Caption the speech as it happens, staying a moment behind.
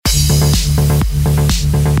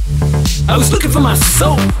I was looking for my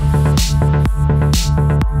soul.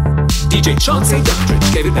 DJ Chauncey Doctrine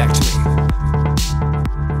gave it back to me.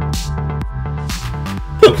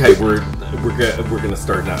 Okay, we're gonna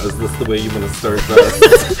start now. Is this the way you want to start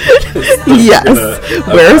this? Yes.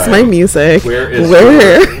 Where's my music? Where is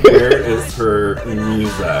her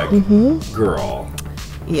music, girl?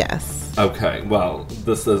 Yes. Okay, well,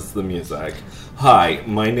 this is the music. Hi,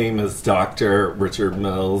 my name is Dr. Richard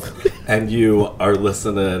Mills, and you are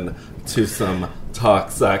listening to some Talk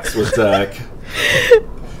Sex with Dick.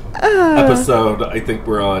 Episode, I think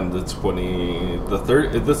we're on the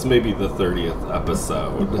 30th. This may be the 30th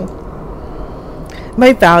episode.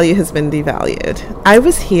 My value has been devalued. I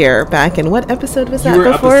was here back in what episode was that? You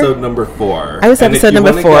were before? Episode number 4. I was episode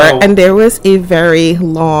number 4, and there was a very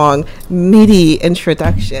long, meaty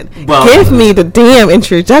introduction. Well, give me the damn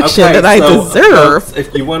introduction that I deserve. Folks,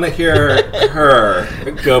 if you want to hear her,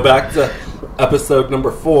 go back to episode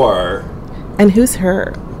number 4. And who's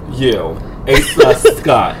her? You, Asa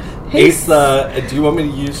Scott. Asa, do you want me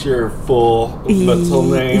to use your full mental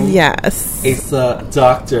name? Yes. Asa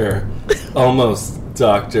Dr. Almost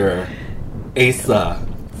Dr. Asa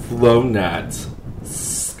Flownet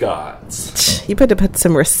Scott. You better put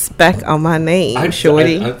some respect on my name,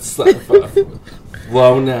 shorty.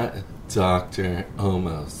 Flownet Dr.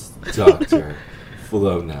 Almost Dr.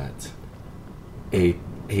 Flownet.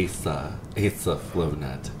 Asa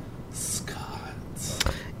Flownet Scott.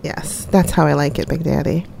 Yes, that's how I like it, Big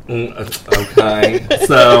Daddy. Okay,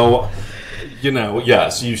 so,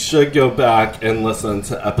 yes, you should go back and listen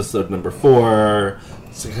to episode number 4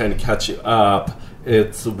 to kind of catch you up.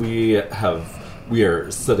 We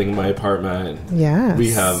are sitting in my apartment. Yes.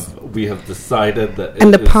 We have decided that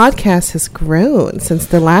the podcast has grown since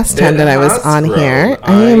the last time that I was on here.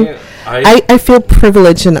 I feel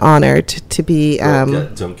privileged and honored to be.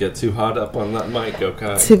 Don't get too hot up on that mic,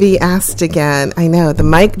 okay? To be asked again. I know the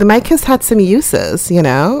mic has had some uses.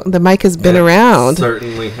 The mic has been around.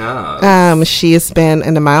 Certainly has. She has been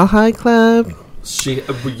in the Mile High Club. I've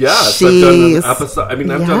done an episode. I mean,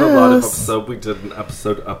 I've done a lot of episodes. We did an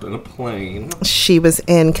episode up in a plane. She was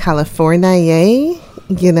in California,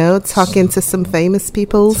 talking to some famous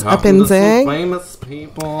people up in there. Some famous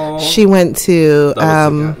people. She went to,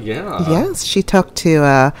 yes, she talked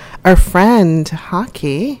to our friend,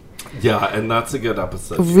 Hockey. Yeah, and that's a good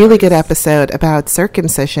episode. Really good episode about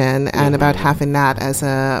circumcision and about having that as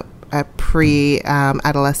a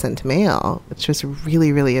pre-adolescent male, which was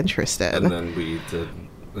really, really interesting. And then we did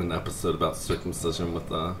an episode about circumcision with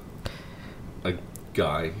a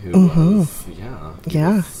guy who was,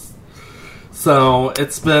 So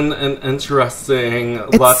it's been an interesting,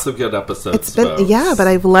 lots of good episodes. It's been, but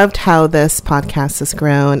I've loved how this podcast has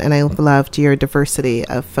grown, and I've loved your diversity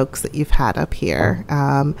of folks that you've had up here.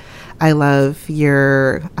 I love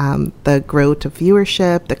your the growth of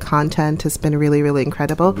viewership. The content has been really, really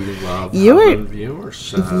incredible. We love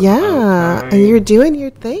viewership. Yeah, and you're doing your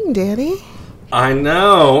thing, Daddy. I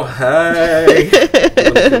know. Hey, you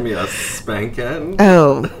want to give me a spanking?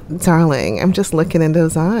 Oh, darling, I'm just looking in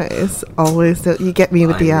those eyes. Always, you get me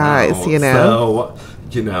with the eyes. So,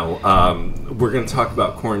 we're going to talk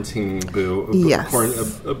about Quarantine Boo. Yes.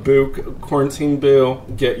 Quarantine Boo,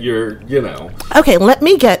 get your, Okay, let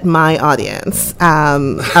me get my audience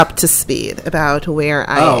up to speed about where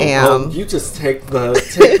I am. Well, you just take the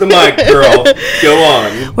mic, girl. Go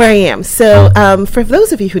on. Where I am. So, for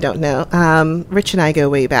those of you who don't know, Rich and I go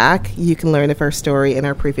way back. You can learn of our story in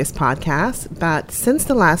our previous podcast. But since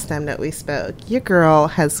the last time that we spoke, your girl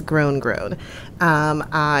has grown.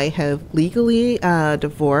 I have legally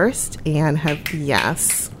divorced and have,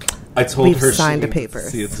 yes. I told her signed she the papers.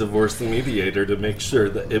 See a divorce mediator to make sure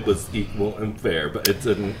that it was equal and fair, but it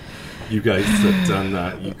didn't. You guys had done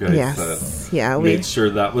that. You guys made sure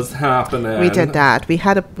that was happening. We did that. We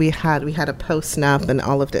had a post-nup and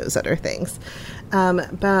all of those other things.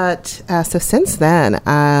 So since then,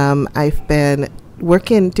 I've been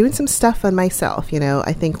doing some stuff on myself.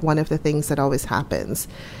 I think one of the things that always happens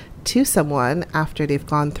to someone after they've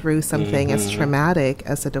gone through something as traumatic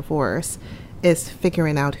as a divorce is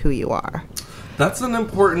figuring out who you are. That's an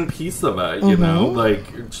important piece of it, like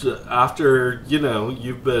after,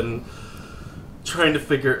 you've been trying to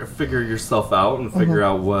figure yourself out and figure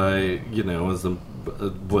out what, is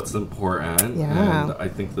what's important. Yeah. And I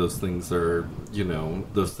think those things are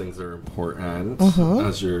important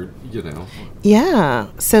as you're, Yeah.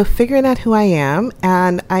 So figuring out who I am,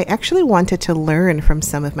 and I actually wanted to learn from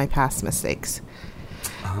some of my past mistakes.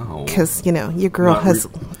 Oh. Because, you know, your girl Not has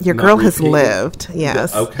repeating. lived.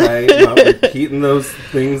 Yes. Okay, not repeating those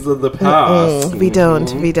things of the past. We don't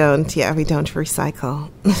recycle.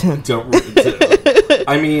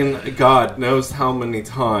 I mean, God knows how many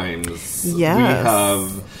times we Yes.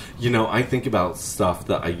 have, you know, I think about stuff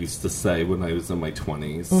that I used to say when I was in my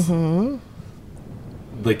 20s.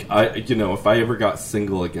 Like, if I ever got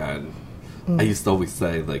single again, I used to always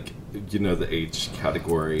say, like, you know, the age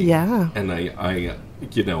category. Yeah. And I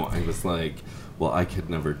was like, well, I could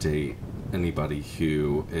never date anybody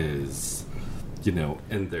who is, you know,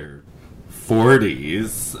 in their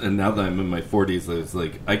 40s. And now that I'm in my 40s, I was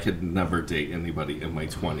like, I could never date anybody in my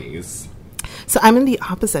 20s. So I'm in the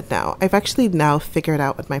opposite now. I've actually now figured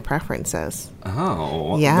out what my preference is.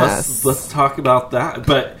 Oh. Yes. Let's talk about that.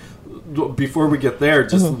 But before we get there,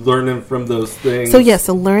 just learning from those things.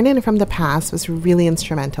 So learning from the past was really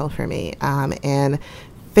instrumental for me, and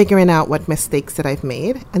figuring out what mistakes that I've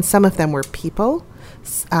made, and some of them were people,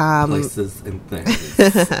 Places and things.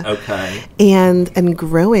 Okay. and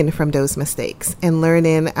growing from those mistakes and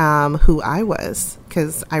learning who I was,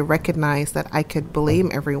 because I recognized that I could blame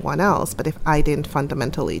everyone else, but if I didn't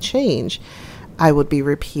fundamentally change, I would be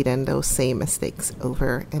repeating those same mistakes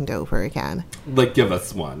over and over again. Like, give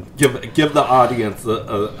us one. Give the audience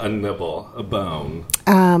a nibble, a bone,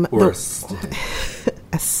 or a stick.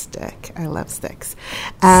 A stick. I love sticks.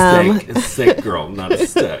 Steak is steak, girl, not a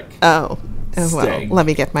stick. Oh, well, Steak. let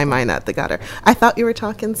me get my mind out the gutter. I thought you were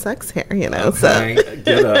talking sex here, you know. Okay, So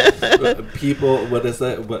get up. People, what is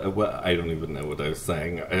it? What? I don't even know what I was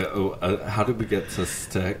saying. How did we get to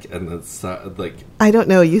stick? And then, like... I don't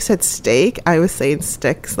know. You said steak. I was saying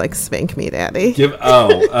sticks, like spank me, daddy.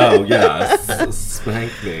 Oh, yes.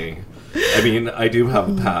 Spank me. I mean, I do have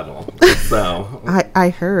a paddle, so... I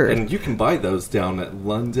heard. And you can buy those down at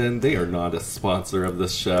London. They are not a sponsor of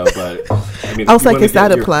this show, but... I mean, I was if you like, wanna is that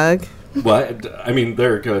get a plug? What? I mean,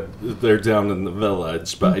 they're good. They're down in the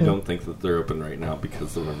village, but I don't think that they're open right now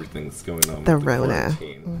because of everything going on The with Rona.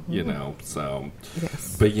 quarantine, you know, so...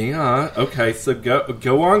 Yes. But yeah, okay, so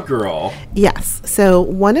go on, girl. Yes. So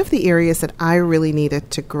one of the areas that I really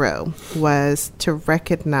needed to grow was to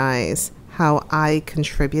recognize how I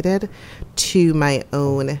contributed to my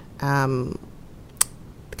own kind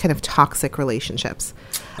of toxic relationships.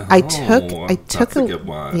 I took that's a good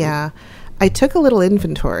one. Yeah. I took a little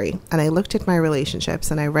inventory and I looked at my relationships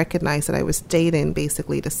and I recognized that I was dating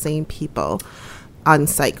basically the same people on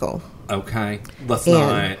cycle. Okay, let's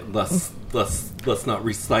not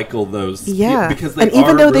recycle those. Yeah, because they and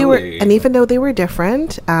even are though they were, really- and even though they were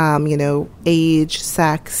different, you know, age,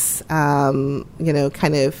 sex, you know,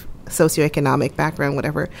 kind of socioeconomic background,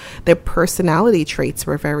 whatever, their personality traits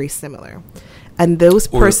were very similar. And those or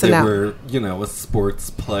if they personalities, were, you know, a sports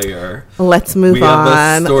player. let's move We on.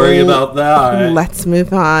 have a story about that. Let's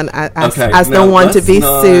move on. As Okay, no now one to let's be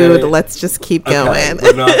not- sued, let's just keep Okay, going.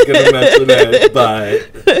 we're not going to mention it,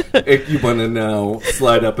 but if you want to know,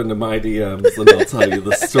 slide up into my DMs and I'll tell you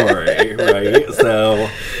the story, right? So,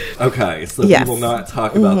 okay, so Yes. we will not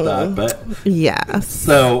talk about that, but Yes.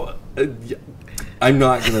 so I'm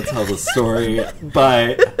not going to tell the story,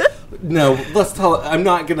 but no, let's tell. I'm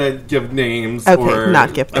not going to give names. Okay, or,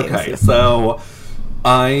 not give names, Okay, yeah. so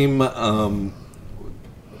I'm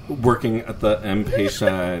working at the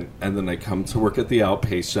inpatient, and then I come to work at the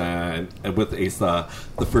outpatient. And with Asa,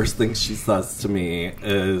 the first thing she says to me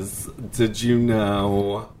is, "Did you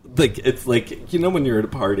know?" Like, it's like, you know when you're at a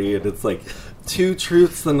party and it's like 2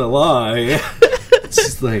 truths and a lie.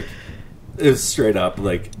 She's like, it was straight up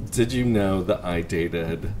like, "Did you know that I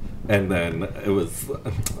dated?" And then I was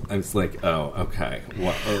like, oh, okay.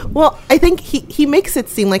 Well, I think he makes it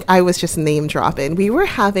seem like I was just name dropping. We were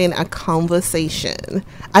having a conversation.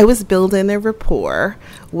 I was building a rapport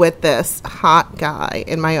with this hot guy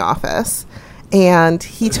in my office. And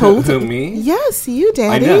he told Who, me? Yes, you,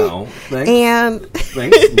 Daddy. I know. Thanks. And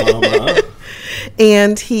Thanks, Mama.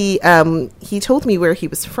 and he told me where he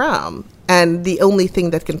was from. And the only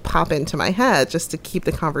thing that can pop into my head just to keep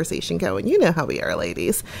the conversation going, you know how we are,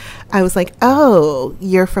 ladies. I was like, oh,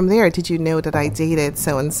 you're from there. Did you know that I dated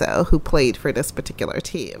so-and-so who played for this particular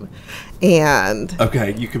team? And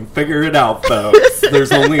Okay, you can figure it out, folks.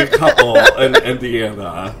 There's only a couple in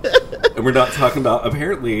Indiana. And we're not talking about,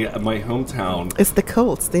 apparently, my hometown. it's the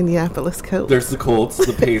Colts, the Indianapolis Colts. There's the Colts,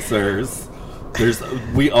 the Pacers.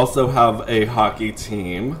 We also have a hockey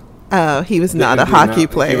team. he was not a Indian hockey Mountain.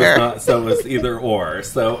 player. He was not, so it was either or.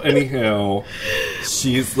 So anyhow,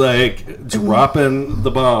 she's like dropping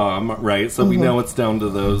the bomb, right? So we know it's down to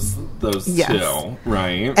those Yes. two,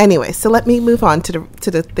 right? Anyway, so let me move on to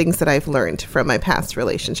the things that I've learned from my past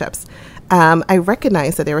relationships. I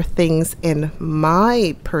recognize that there were things in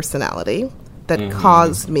my personality that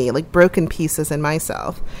caused me, like broken pieces in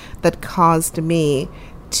myself, that caused me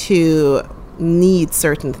to need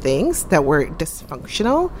certain things that were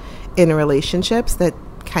dysfunctional in relationships that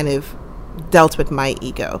kind of dealt with my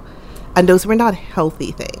ego. And those were not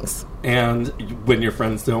healthy things. And when your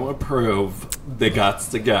friends don't approve, they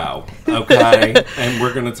gots to go. Okay? And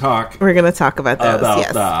we're going to talk We're going to talk about those. about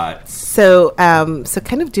Yes. that. So, so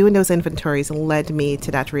kind of doing those inventories led me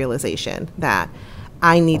to that realization that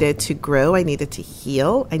I needed to grow, I needed to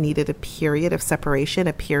heal, I needed a period of separation,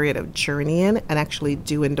 a period of journeying, and actually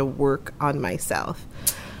doing the work on myself.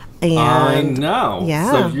 And I know.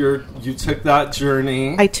 Yeah. So you took that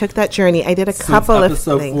journey. I took that journey. I did a since couple of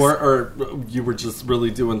episode things. 4, or you were just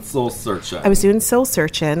really doing soul searching? I was doing soul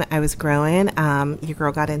searching. I was growing. Your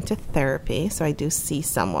girl got into therapy, so I do see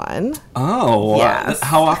someone Oh. Yes.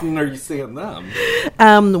 How often are you seeing them?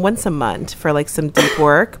 once a month for like some deep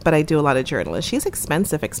work. But I do a lot of journaling. She's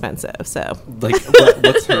expensive. So Like,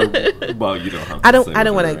 what's her... Well, you don't have to I don't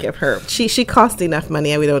say want to her. give her. She costs enough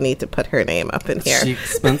money. We don't need to put her name up in here. She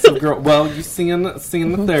expensive girl. Well, you seeing the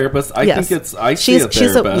therapist. I Yes. think it's... I see a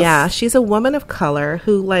she's therapist. she's a woman of color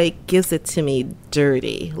who like gives it to me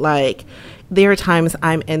dirty. Like there are times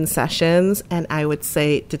I'm in sessions and I would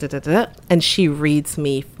say da da da da, and she reads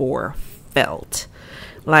me for felt.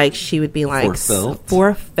 Like she would be like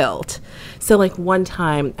for felt. So like one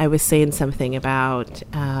time I was saying something about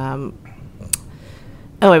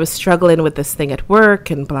I was struggling with this thing at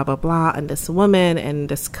work and blah, blah, blah. And this woman and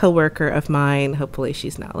this coworker of mine, hopefully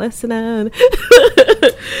she's not listening.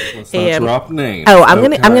 Let's not drop names. Oh, I'm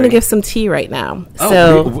gonna give some tea right now.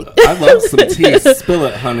 I love some tea. Spill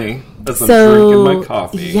it, honey, as I'm drinking my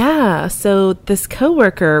coffee. Yeah. So this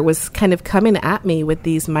coworker was kind of coming at me with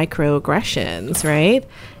these microaggressions, right?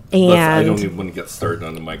 And I don't even want to get started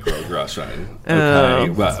on the microaggression.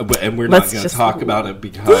 Okay, and we're not going to talk about it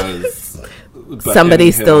because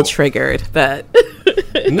somebody's still triggered. But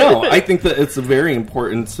no, I think that it's very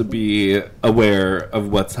important to be aware of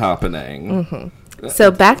what's happening. Mm-hmm.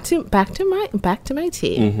 So back to my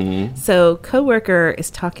tea. Mm-hmm. So coworker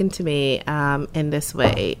is talking to me in this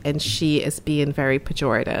way, and she is being very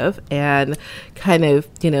pejorative and kind of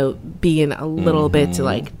being a little bit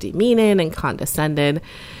like demeaning and condescending.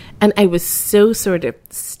 And I was so sort of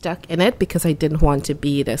stuck in it because I didn't want to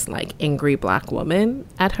be this like angry black woman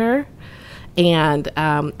at her. And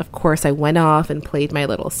of course, I went off and played my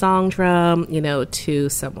little song drum, to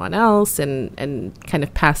someone else and kind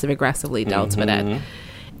of passive aggressively dealt with it.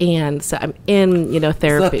 And so I'm in,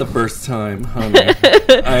 therapy. Is that the first time, honey?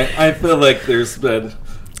 I feel like there's been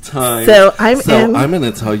time. So I'm going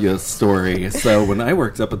to tell you a story. So when I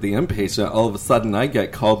worked up at the inpatient, all of a sudden I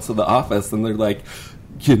get called to the office and they're like,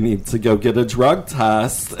 you need to go get a drug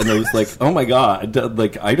test. And I was like, oh my God,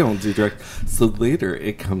 like I don't do drug. So later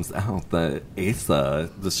it comes out that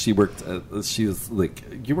Asa, she was like,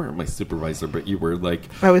 you weren't my supervisor, but you were like,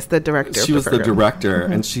 I was the director. She was the director,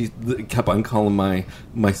 and she kept on calling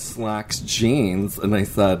my slacks jeans, and I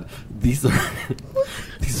said, these are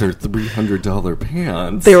 $300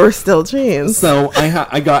 pants. They were still jeans. So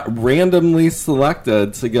I got randomly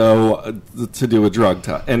selected to go to do a drug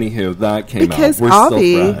test. Anywho, that came because out. We're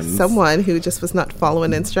Avi, still friends. someone who just was not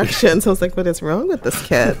following instructions. I was like, what is wrong with this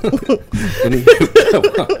kid?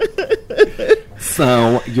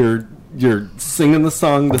 So you're singing the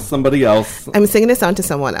song to somebody else. I'm singing a song to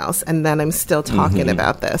someone else, and then I'm still talking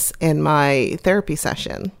about this in my therapy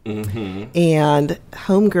session. And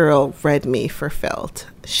homegirl read me for filth.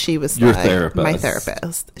 She was Your like, therapist. my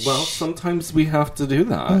therapist. Well, sometimes we have to do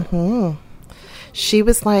that. She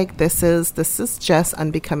was like, this is just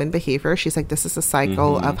unbecoming behavior. She's like, this is a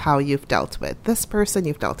cycle of how you've dealt with this person.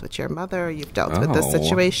 You've dealt with your mother. You've dealt with this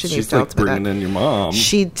situation. She's you've dealt like with bringing in your mom.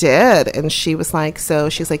 She did. And she was like,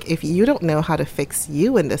 she's like, if you don't know how to fix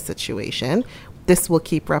you in this situation, this will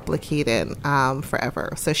keep replicating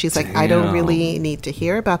forever. So she's like, I don't really need to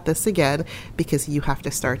hear about this again because you have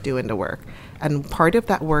to start doing the work. And part of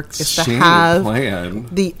that work is to have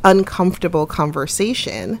the uncomfortable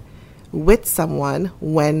conversation with someone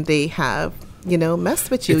when they have,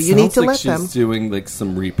 messed with you. You need to let them. She's doing like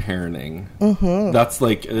some reparenting. That's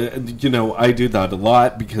like, I do that a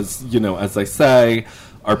lot because, as I say,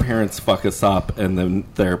 our parents fuck us up and then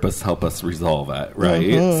therapists help us resolve it,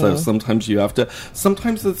 right? So sometimes you have to,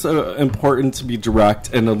 sometimes it's important to be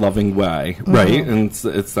direct in a loving way, right? And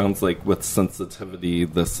it sounds like with sensitivity,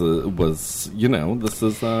 this was, this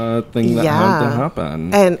is a thing that had to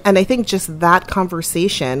happen. And I think just that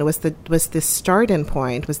conversation was the starting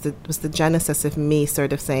point, was the genesis of me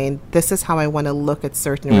sort of saying, this is how I want to look at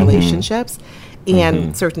certain relationships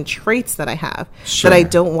and certain traits that I have, that I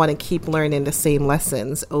don't want to keep learning the same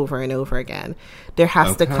lessons over and over again. There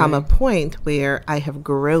has to come a point where I have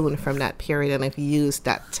grown from that period and I've used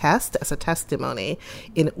that test as a testimony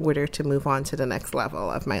in order to move on to the next level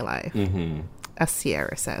of my life. As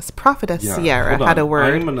Sierra says. Prophetess Sierra had a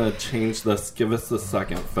word. I'm going to change this. Give us a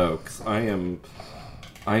second, folks. I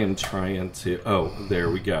am trying to. Oh, there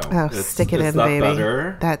we go. Oh, stick it in, that baby.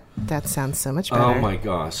 Better? That sounds so much better. Oh my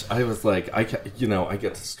gosh! I was like, I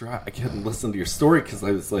get distracted. I couldn't listen to your story because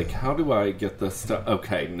I was like, how do I get this stuff?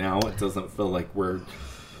 Okay, now it doesn't feel like we're.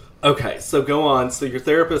 Okay, so go on. So your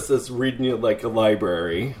therapist is reading you like a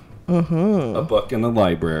library, a book in a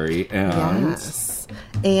library, and yes,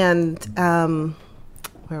 and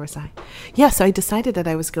where was I? Yeah, so I decided that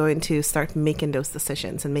I was going to start making those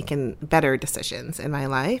decisions and making better decisions in my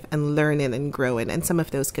life and learning and growing. And some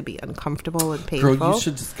of those could be uncomfortable and painful. Girl, you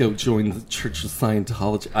should just go join the Church of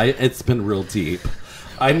Scientology. It's been real deep.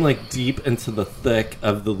 I'm like deep into the thick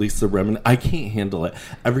of the Lisa Remini. I can't handle it.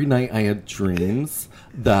 Every night I had dreams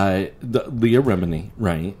that Leah Remini,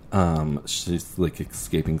 right? She's like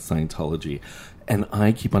escaping Scientology. And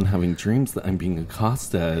I keep on having dreams that I'm being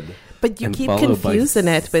accosted. But you keep confusing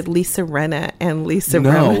it with Lisa Rinna and Leah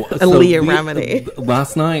Remini.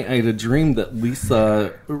 Last night I had a dream that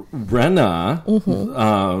Lisa Rinna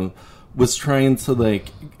was trying to like,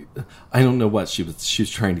 I don't know what she was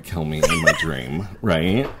trying to kill me in my dream,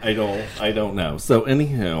 right? I don't know. So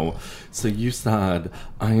anywho, so you said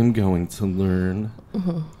I am going to learn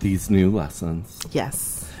these new lessons.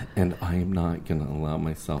 Yes. And I am not going to allow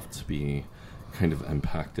myself to be kind of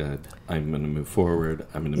impacted. I'm going to move forward.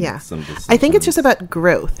 I'm going to make some decisions. I think it's just about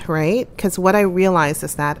growth, right? Because what I realized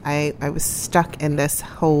is that I was stuck in this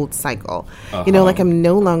whole cycle. Like I'm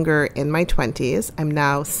no longer in my 20s. I'm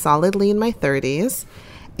now solidly in my 30s.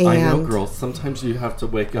 And I know, girl. Sometimes you have to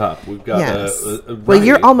wake up. We've got Well,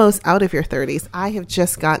 you're almost out of your 30s. I have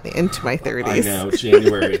just gotten into my 30s. I know.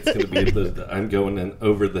 January, it's going to be I'm going in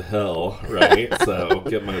over the hill, right? So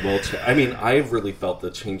get my wheelchair. I mean, I've really felt the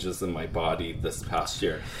changes in my body this past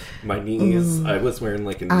year. My knees, I was wearing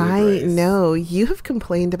like a knee brace. I know. You have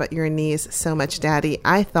complained about your knees so much, Daddy.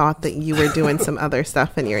 I thought that you were doing some other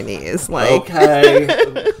stuff in your knees. Okay.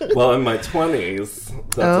 Well, in my 20s,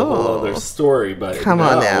 that's a whole other story. But come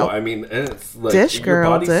on now. I mean, it's like dish, your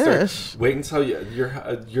girl, body dish. Wait until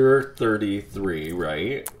you're 33,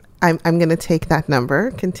 right? I'm going to take that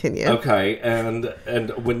number. Continue. Okay, and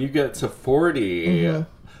when you get to 40,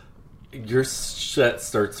 your shit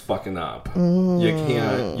starts fucking up.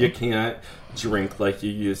 You can't drink like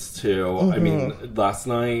you used to. I mean, last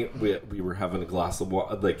night we were having a glass of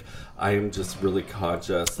water. Like, I am just really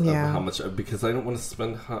conscious of how much, because I don't want to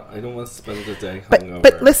spend the day hungover.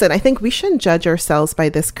 But listen, I think we shouldn't judge ourselves by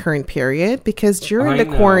this current period, because during the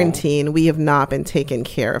quarantine we have not been taking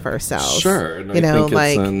care of ourselves. Sure, and I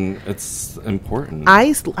think it's important.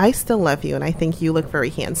 I still love you, and I think you look very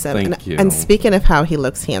handsome. Thank you. And speaking of how he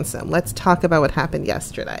looks handsome, let's talk about what happened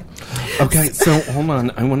yesterday. Okay, so hold on.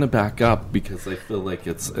 I want to back up because I feel like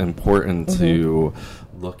it's important to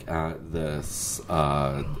look at this.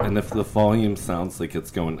 And if the volume sounds like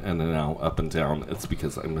it's going in and out, up and down, it's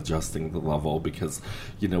because I'm adjusting the level, because,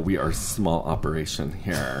 we are a small operation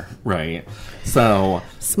here, right? So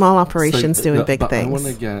small operations doing big things. I want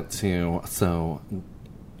to get to,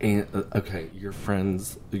 okay, your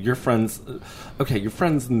friends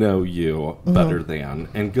know you better than,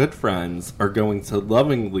 and good friends are going to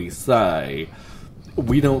lovingly say,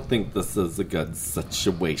 we don't think this is a good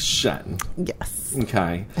situation. Yes.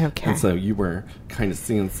 Okay. And so you were kind of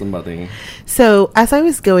seeing somebody. So as I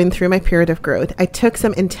was going through my period of growth, I took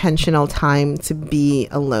some intentional time to be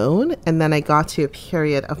alone. And then I got to a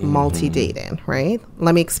period of multi-dating, right?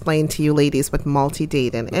 Let me explain to you ladies what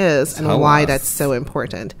multi-dating is and why that's so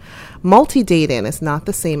important. Multi-dating is not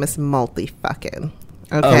the same as multi-fucking.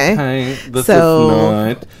 Okay. This is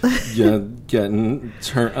not getting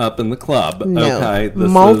turned up in the club. No. Okay.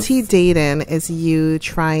 Multi-dating is you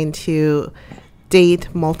trying to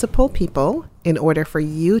date multiple people in order for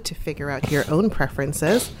you to figure out your own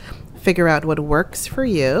preferences, figure out what works for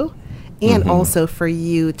you, and also for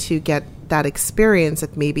you to get that experience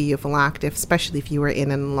that maybe you've lacked, especially if you were in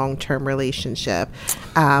a long-term relationship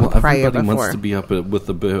prior everybody before. wants to be up with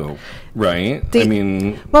the boo, right?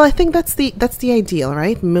 Well, I think that's the ideal,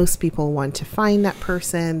 right? Most people want to find that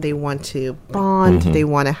person. They want to bond. They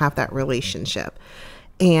want to have that relationship.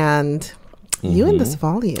 And you in this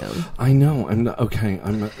volume. I know. I'm not, okay.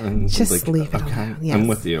 I'm just like, leave it okay. alone. Yes. I'm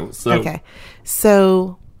with you. So okay.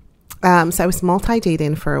 So I was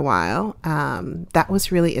multi-dating for a while. That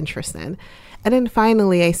was really interesting. And then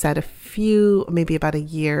finally I said maybe about a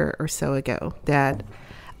year or so ago that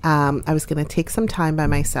I was going to take some time by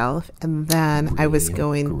myself, and then I was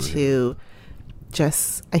going to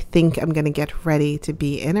I think I'm going to get ready to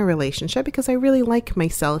be in a relationship, because I really like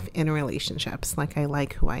myself in relationships. Like, I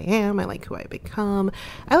like who I am. I like who I become.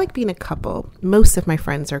 I like being a couple. Most of my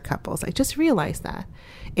friends are couples. I just realized that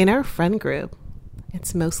in our friend group,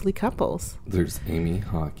 it's mostly couples. There's Amy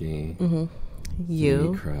Hockey. You,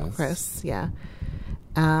 Amy, Chris, yeah.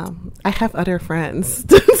 I have other friends.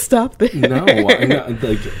 Don't stop there. No, I know,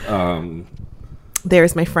 like,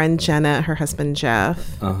 there's my friend Jenna, her husband Jeff.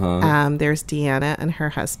 There's Deanna and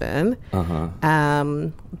her husband.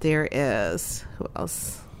 There is, who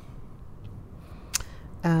else?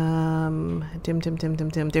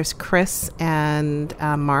 There's Chris and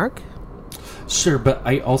Mark. Sure, but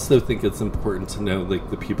I also think it's important to know,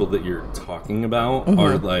 like, the people that you're talking about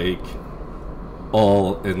are, like,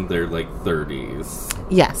 all in their, like, 30s.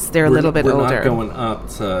 Yes, they're a little bit older. We're not going up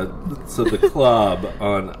to the club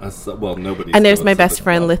on a... Well, nobody. And there's my best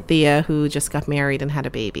friend, Lithia, who just got married and had a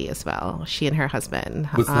baby as well. She and her husband.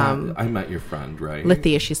 Was that... I met your friend, right?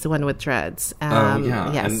 Lithia, she's the one with dreads.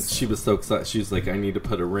 Yeah. Yes. And she was so excited. She was like, I need to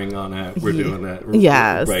put a ring on it. We're doing it.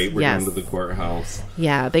 Yes. Right? We're going to the courthouse.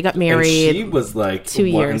 Yeah, they got married. And she was like 2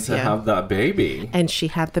 years to have that baby. And she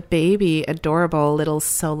had the baby, adorable little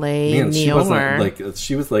Soleil Nior. She wasn't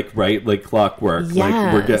she was like, right, like clockwork. Yes.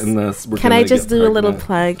 Like, we're getting this. Can I just do a little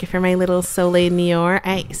plug for my little Soleil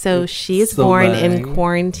Nior? So she is born in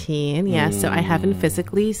quarantine. Yeah, so I haven't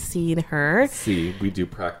physically seen her. See, we do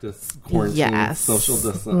practice quarantine, social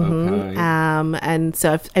distance. Okay. And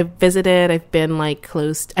so I've visited. I've been like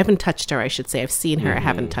close. I haven't touched her, I should say. I've seen her. I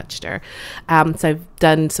haven't touched her. So I've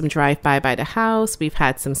done some drive-by by the house. We've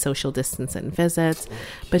had some social distance and visits.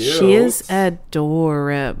 But she is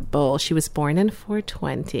adorable. She was born in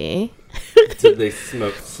 420. Did they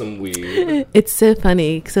smoke some weed? It's so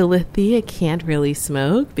funny. So Lithia can't really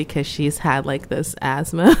smoke because she's had like this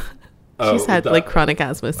asthma. She's had like chronic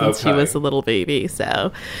asthma since she was a little baby.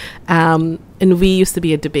 So, and we used to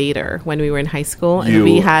be a debater when we were in high school, and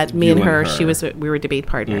we had me and her. We were debate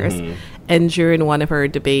partners, and during one of her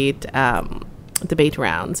debate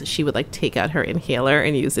rounds, she would like take out her inhaler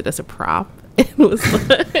and use it as a prop. It was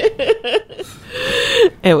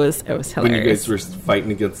it was hilarious. When you guys were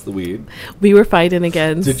fighting against the weed, we were fighting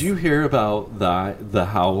against. Did you hear about that? The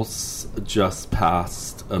House just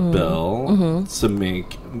passed a bill to make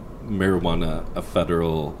marijuana a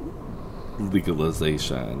federal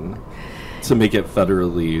legalization, to make it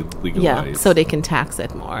federally legalized. Yeah, so they can tax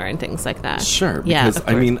it more and things like that. Sure, because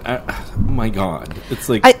I mean, my God, it's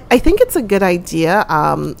like I think it's a good idea.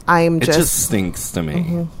 It just stinks to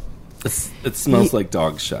me. It smells like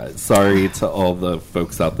dog shit. Sorry to all the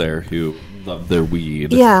folks out there who love their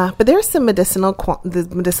weed. Yeah, but there's some medicinal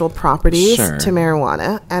properties to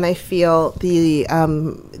marijuana, and I feel the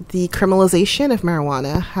criminalization of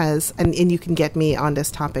marijuana has, and you can get me on this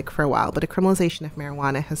topic for a while, but the criminalization of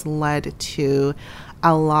marijuana has led to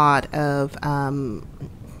a lot of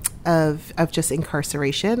just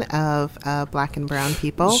incarceration of Black and brown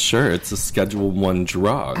people. Sure, it's a Schedule I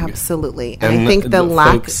drug. Absolutely, and I think the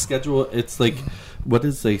lack schedule. It's like, what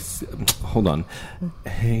is a? Hold on.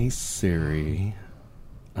 Hey Siri.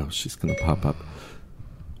 Oh, she's gonna pop up.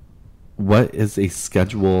 What is a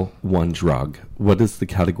Schedule I drug? What is the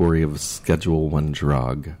category of a Schedule I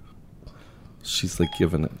drug? She's like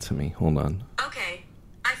giving it to me. Hold on. Okay,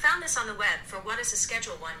 I found this on the web for what is a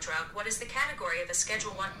Schedule I drug. What is the category of a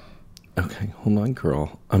Schedule I? Okay, hold on,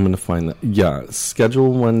 girl. I'm going to find that. Yeah,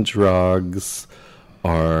 Schedule I drugs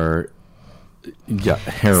are,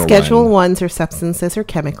 heroin. Schedule 1s are substances or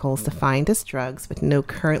chemicals defined as drugs with no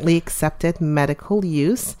currently accepted medical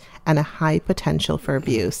use and a high potential for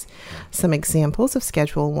abuse. Some examples of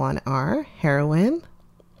Schedule 1 are heroin,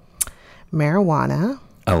 marijuana,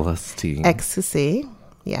 LSD, ecstasy,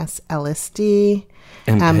 LSD,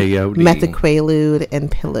 and peyote, methaqualone, and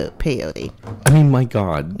peyote. I mean, my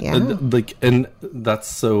God, yeah. And that's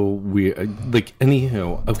so weird. Like,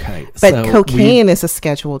 anywho, okay, but so cocaine is a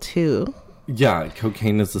Schedule 2. Yeah,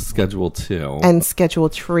 cocaine is a Schedule 2, and Schedule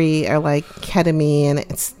 3 are like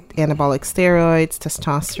ketamine. anabolic steroids,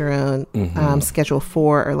 testosterone. Schedule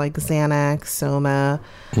 4 are like Xanax, Soma,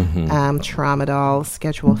 Tramadol.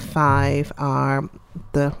 Schedule 5 are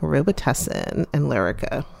the Robitussin and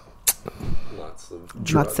Lyrica. Lots of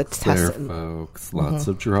drugs there, folks. Lots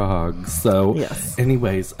of drugs. So,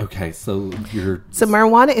 anyways, okay. So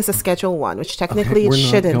marijuana is a Schedule 1, which technically it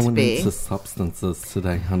shouldn't be. We're not going into substances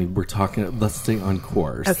today, honey. We're talking. Let's stay on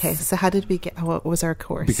course. Okay. So how did we get? What was our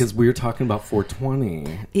course? Because we were talking about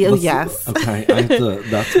 420. Yes. Okay.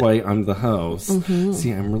 That's why I'm the host.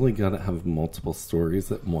 See, I'm really good at having multiple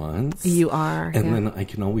stories at once. You are, and then I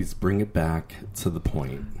can always bring it back to the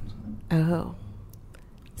point. Oh,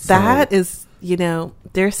 that is.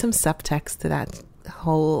 There's some subtext to that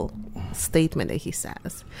whole statement that he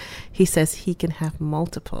says. He says he can have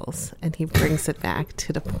multiples, and he brings it back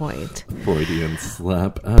to the point. Freudian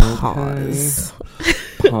slap. Pause.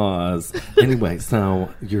 Pause. Anyway,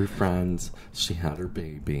 so your friend, she had her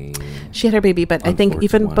baby. But I think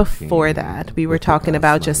even before that, we were talking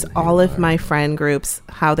about just all of my friend groups,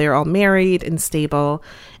 how they're all married and stable.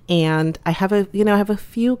 And I have a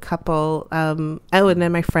few couple. And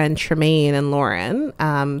then my friend Tremaine and Lauren,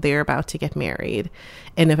 they're about to get married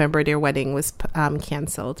in November. Their wedding was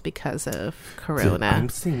canceled because of Corona. I'm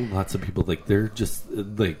seeing lots of people they're just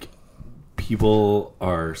people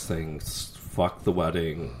are saying, fuck the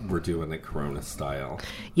wedding, we're doing it Corona style.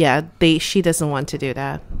 Yeah, she doesn't want to do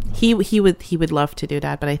that. He would love to do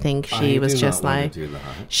that, but I think she was just like,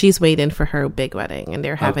 she's waiting for her big wedding, and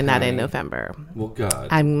they're having that in November. Well, good.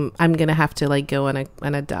 I'm gonna have to go on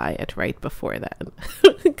a diet right before that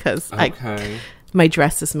because my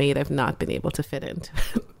dress is made. I've not been able to fit into.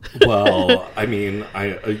 Well, I mean,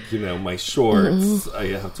 my shorts. I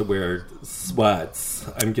have to wear sweats.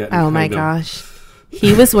 I'm getting. Oh my gosh.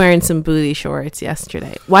 He was wearing some booty shorts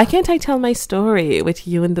yesterday. Why can't I tell my story with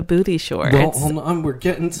you in the booty shorts? Well, hold on. We're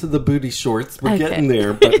getting to the booty shorts. We're getting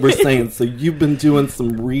there. But we're saying, so you've been doing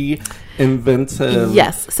some reinventive...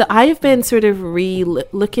 Yes. So I've been sort of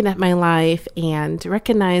looking at my life and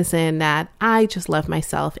recognizing that I just love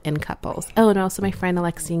myself in couples. Oh, and also my friend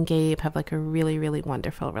Alexi and Gabe have a really, really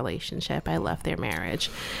wonderful relationship. I love their marriage.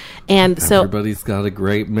 And so... Everybody's got a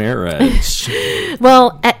great marriage.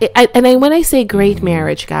 Well, when I say great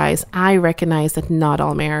marriage, guys, I recognize that not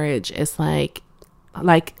all marriage is like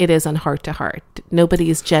it is on Heart to Heart.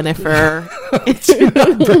 Nobody's Jennifer.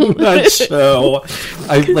 That show,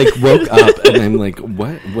 I woke up and I'm like,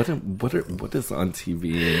 what is on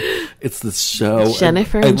TV? It's this show,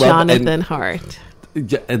 Jennifer and Jonathan Hart.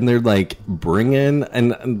 Yeah, and they're bringing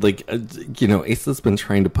Asa's been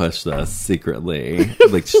trying to push this secretly.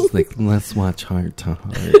 She's let's watch Heart to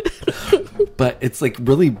Heart, but it's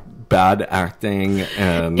really bad acting,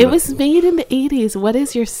 and it was made in the 80s. What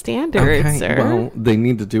is your standard, sir? Well, they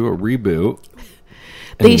need to do a reboot.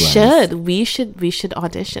 They should. We should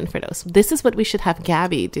audition for those. This is what we should have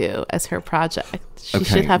Gabby do as her project. She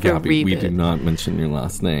should have Gabby, a reboot. We do not mention your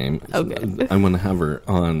last name. Okay. I want to have her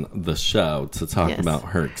on the show to talk about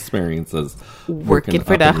her experiences working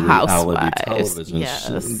for the Housewives. Television.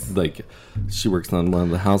 Yes. She works on one of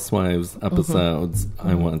the Housewives episodes.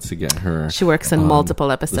 I want to get her. She works on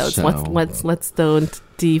multiple episodes. Let's don't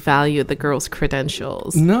devalue the girl's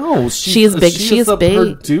credentials. No, she's big. She's a big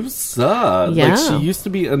producer. Yeah. She used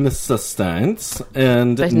to be an assistant,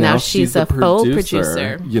 and but now she's a full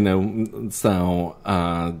producer. So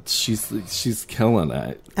she's killing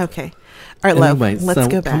it. Okay. All right, anyway, let's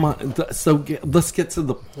go back. Come on. So let's get to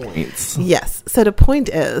the points. Yes. So the point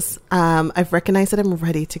is, I've recognized that I'm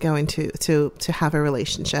ready to go into to have a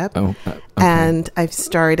relationship, okay. And I've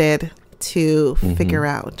started to figure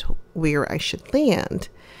out where I should land.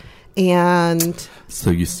 And so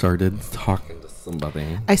you started talking to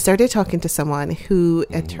somebody. I started talking to someone who,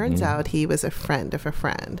 it turns out, he was a friend of a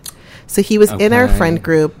friend. So he was in our friend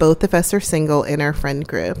group. Both of us are single in our friend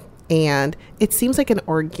group. And it seems like an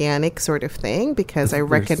organic sort of thing because I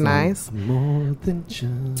recognize we're more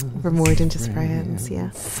than just friends.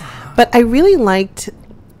 Yeah. But I really liked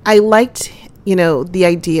the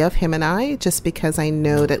idea of him and I, just because I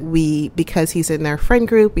know that because he's in our friend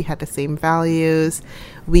group, we had the same values.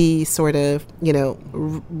 We sort of,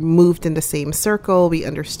 moved in the same circle. We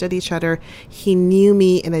understood each other. He knew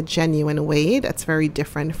me in a genuine way that's very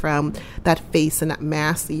different from that face and that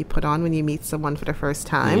mask that you put on when you meet someone for the first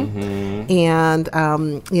time. And,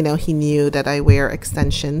 he knew that I wear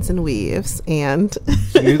extensions and weaves. And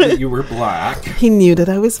he knew that you were black. He knew that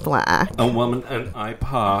I was black. A woman, an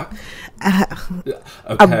IPOC. A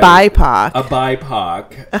BIPOC. A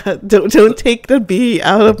BIPOC. Don't take the B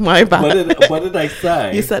out of my BIPOC. What did I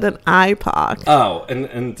say? You said an IPOC. Oh, an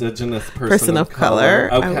indigenous person of color.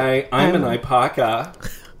 Okay, I'm an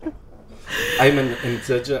IPOC. I'm an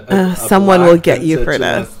indigenous. Someone will get you for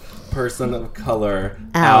this. Person of color,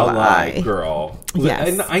 Ally. girl. Yes.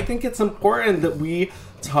 And I think it's important that we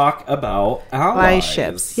talk about allies.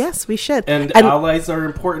 Allyships. Yes, we should. And allies are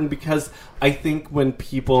important because I think when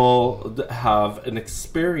people have an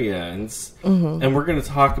experience, and we're going to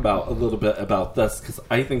talk about a little bit about this because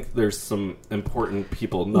I think there's some important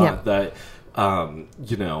people, not that,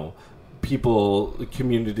 people,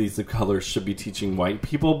 communities of color should be teaching white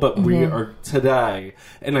people, but we are today.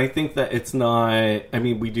 And I think that it's not, I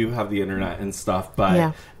mean, we do have the internet and stuff,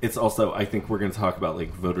 but it's also, I think we're going to talk about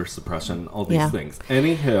like voter suppression, all these things.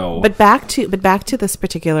 Anywho. But back to this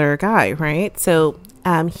particular guy, right? So,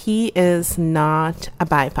 he is not a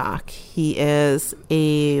BIPOC. He is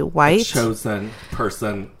a white... chosen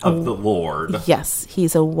person of the Lord. Yes.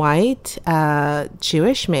 He's a white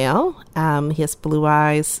Jewish male. He has blue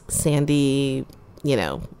eyes, sandy,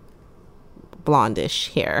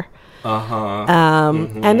 blondish hair.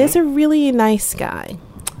 And is a really nice guy.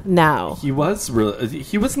 Now... He was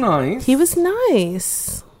nice. He was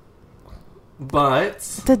nice. But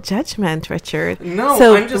the judgment, Richard. No,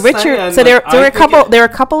 so I'm just Richard. saying, So there were a couple. There were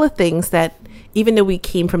a couple of things that, even though we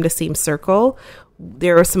came from the same circle,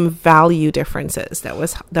 there were some value differences that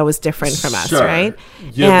was different from us, right?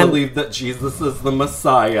 You believe that Jesus is the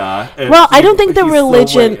Messiah. Well, I don't think the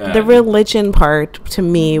religion part to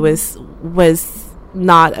me was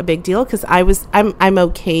not a big deal because I'm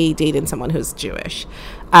okay dating someone who's Jewish.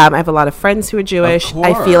 I have a lot of friends who are Jewish.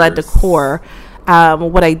 I feel at the core.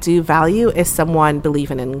 What I do value is someone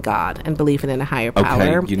believing in God and believing in a higher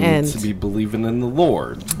power. Okay, you need to be believing in the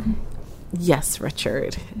Lord. Yes,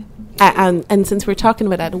 Richard. And since we're talking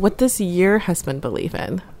about that, what does your husband believe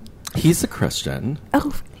in? He's a Christian.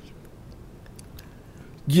 Oh,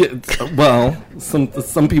 yeah. Well,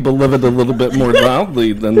 some people live it a little bit more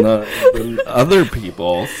loudly than other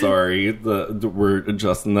people. Sorry, we're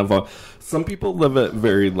adjusting the volume. Some people live it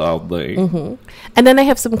very loudly. And then I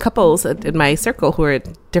have some couples in my circle who are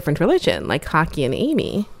different religion, like Hockey and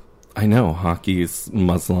Amy. I know Hockey's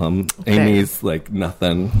Muslim. Okay. Amy's like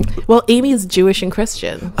nothing. Well, Amy's Jewish and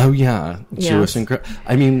Christian. Oh yeah, Jewish and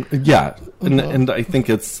I mean, yeah, and I think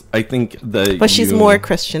that. But she's more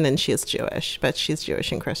Christian than she is Jewish. But she's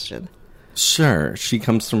Jewish and Christian. Sure, she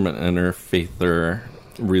comes from an interfaither.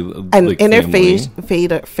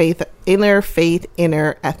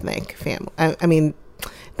 Inner ethnic family. I mean,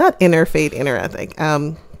 not interfaith,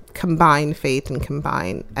 interethnic. Combined faith and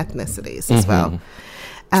combined ethnicities as well.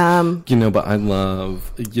 But I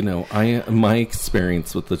love, my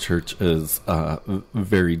experience with the church is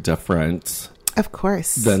very different. Of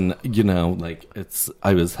course. Then,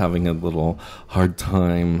 I was having a little hard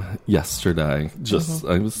time yesterday.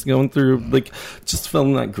 I was going through, just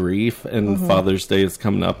feeling that grief, and Father's Day is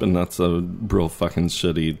coming up, and that's a real fucking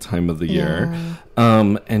shitty time of the year.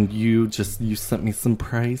 And you sent me some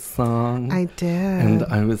praise song. I did. And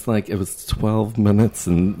I was like, it was 12 minutes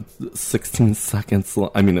and 16 seconds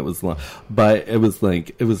long. I mean, it was long, but it was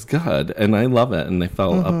good, and I love it, and I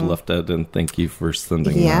felt uplifted, and thank you for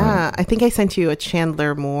sending that. I think I sent you a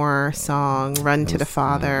Chandler Moore song, Run to the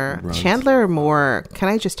Father. Chandler Moore, can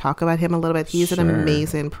I just talk about him a little bit? He's an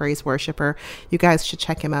amazing praise worshiper. You guys should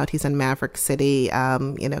check him out. He's in Maverick City.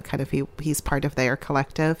 He's part of their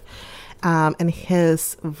collective. And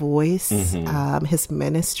his voice, his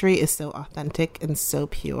ministry is so authentic and so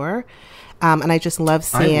pure. And I just love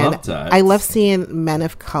seeing, I love seeing men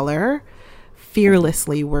of color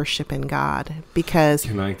fearlessly worshiping God, because...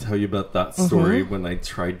 Can I tell you about that story when I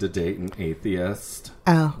tried to date an atheist?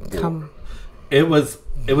 Oh, come. It was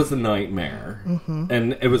a nightmare.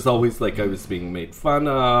 And it was always like I was being made fun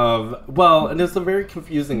of. Well, and it was a very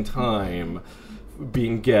confusing time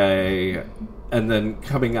being gay and then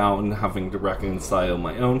coming out and having to reconcile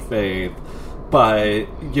my own faith. But,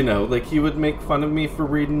 he would make fun of me for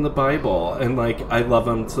reading the Bible. And, I love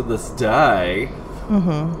him to this day.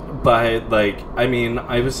 But,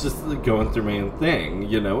 I was just going through my own thing,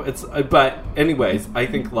 But, anyways, I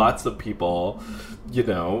think lots of people,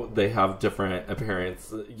 they have different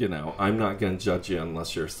appearance. I'm not going to judge you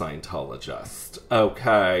unless you're a Scientologist.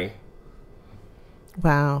 Okay.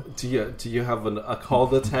 Wow. Do you have a call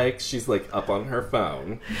to take? She's up on her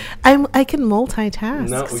phone. I can multitask.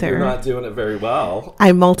 No, sir. You're not doing it very well.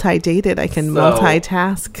 I'm multi-dated. I can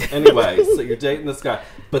multitask. Anyway, so you're dating this guy,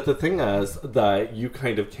 but the thing is that you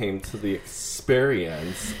kind of came to the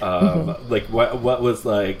experience of what was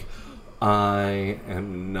I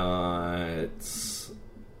am not.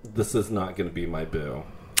 This is not going to be my boo.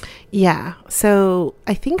 Yeah. So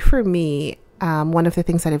I think for me, one of the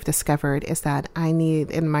things that I've discovered is that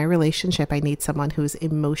in my relationship, I need someone who's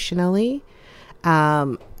emotionally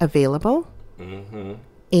available,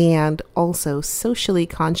 and also socially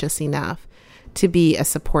conscious enough to be a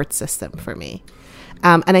support system for me.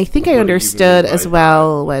 And I think I understood as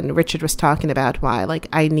well when Richard was talking about why, like,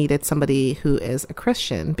 I needed somebody who is a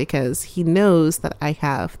Christian, because he knows that I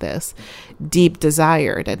have this deep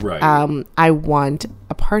desire that I want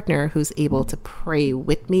a partner who's able to pray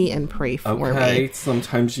with me and pray for me.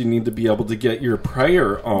 Sometimes you need to be able to get your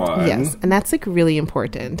prayer on. Yes, and that's like really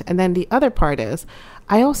important. And then the other part is,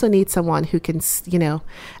 I also need someone who can, you know,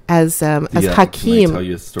 as Hakeem. Can I tell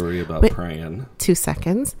you a story about praying? 2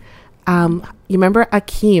 seconds. You remember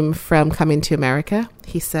Akeem from Coming to America?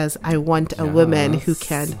 He says, I want a woman who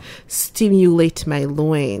can stimulate my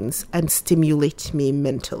loins and stimulate me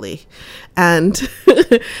mentally. And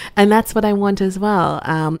and that's what I want as well.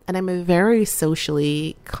 And I'm a very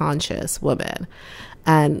socially conscious woman.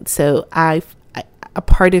 And so a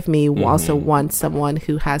part of me also wants someone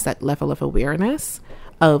who has that level of awareness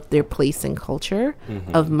of their place in culture,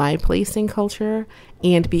 of my place in culture,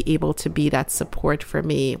 and be able to be that support for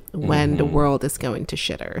me when the world is going to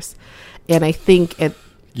shitters. And I think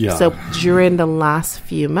so during the last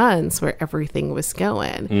few months where everything was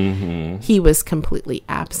going, he was completely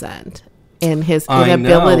absent in his inability.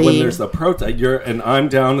 I know, when there's a protest, and I'm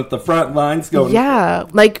down at the front lines going,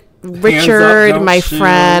 like Richard, my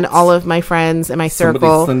friend, all of my friends in my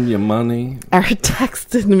circle, send you money, are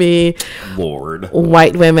texting me. Lord,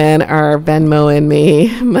 white women are Venmoing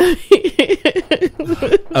me.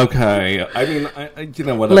 Okay, I mean, you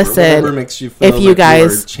know, whatever makes you feel if you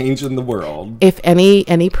guys are changing the world. If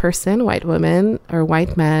any person, white women or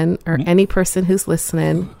white men, or any person who's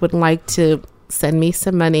listening would like to send me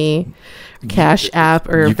some money, Cash App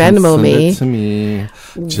or Venmo me. To me.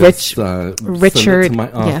 Richard, send it to my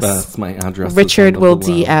office. Yes. My address. Richard will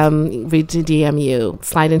DM you.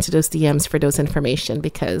 Slide into those DMs for those information,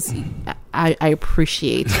 because I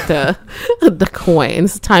appreciate the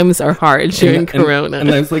coins. Times are hard during Corona. And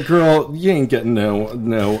I was like, girl, you ain't getting no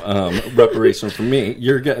reparation from me.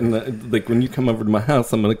 You're getting like, when you come over to my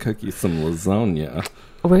house, I'm gonna cook you some lasagna.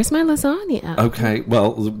 Where's my lasagna? Okay,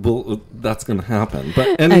 well, that's going to happen.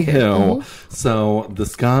 But anyhow, so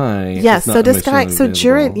this guy,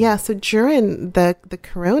 during the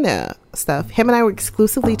Corona stuff, him and I were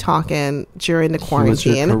exclusively talking during the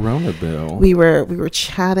quarantine. He was your Corona boo. We were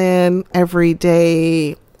chatting every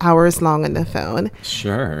day, hours long on the phone.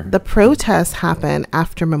 Sure. The protests happened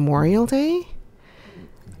after Memorial Day.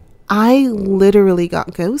 I literally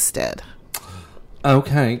got ghosted.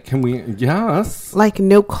 Okay, can we? Yes. Like,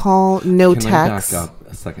 no call, no text. Can I back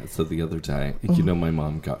up a second? So the other day, you know, my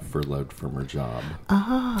mom got furloughed from her job.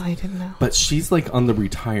 Oh, I didn't know. But she's like on the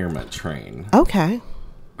retirement train. Okay.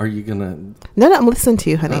 Are you gonna? No, I'm listening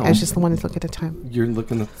to you, honey. I just wanted to look at the time. You're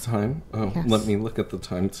looking at the time? Oh, yes. Let me look at the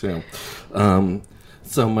time too.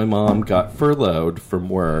 So my mom got furloughed from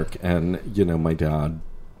work, and you know, my dad.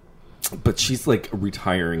 But she's like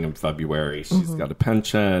retiring in February. She's got a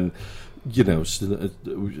pension. You know,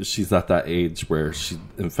 she's at that age where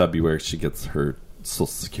in February she gets her Social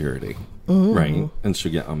Security, right? And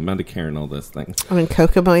she'll get on Medicare and all those things. I mean,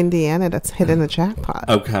 Kokomo, Indiana, that's hitting the jackpot.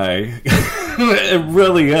 Okay. It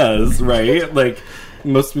really is, right? Like,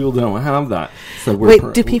 most people don't have that.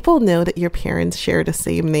 So do people know that your parents share the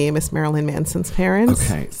same name as Marilyn Manson's parents?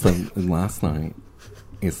 Okay, so last night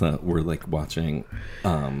is that we're like watching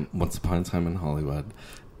Once Upon a Time in Hollywood,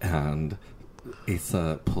 and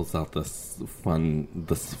Asa pulls out this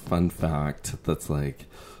fun fact that's like,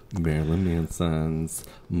 Marilyn Manson's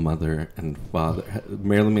mother and father.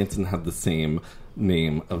 Marilyn Manson had the same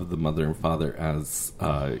name of the mother and father as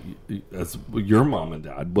your mom and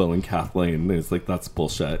dad, Will and Kathleen. And it's like, that's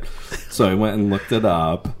bullshit. So I went and looked it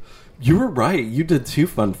up. You were right. You did 2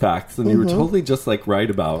 fun facts, and you were totally just like right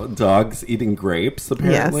about dogs eating grapes.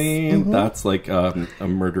 Apparently, yes. That's like a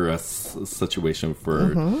murderous situation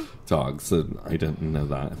for dogs. And I didn't know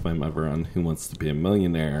that. If I'm ever on Who Wants to Be a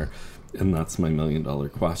Millionaire, and that's my $1 million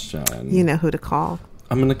question, you know who to call.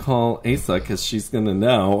 I'm going to call Asa because she's going to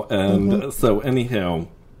know. And so, anyhow.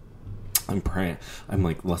 I'm praying. I'm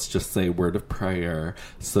like, let's just say a word of prayer.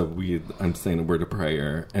 So I'm saying a word of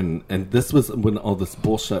prayer, and this was when all this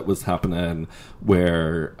bullshit was happening,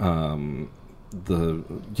 where our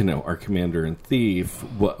commander in thief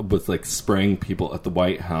was like spraying people at the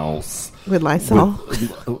White House with Lysol.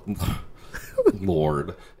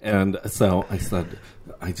 Lord. And so I said,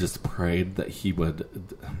 I just prayed that he would,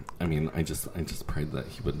 I just prayed that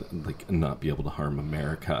he would like not be able to harm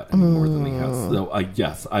America any more than he has. So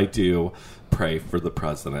yes, I do pray for the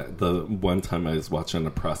president. The one time I was watching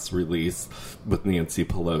a press release with Nancy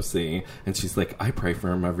Pelosi, and she's like, I pray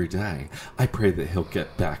for him every day. I pray that he'll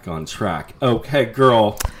get back on track. Okay,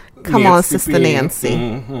 girl. Come on, Sister Nancy.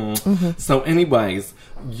 Mm-hmm. So anyways,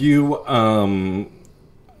 your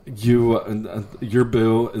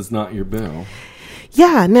boo is not your boo.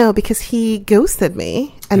 Yeah, no, because he ghosted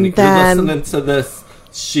me. And And then... you're listening to this,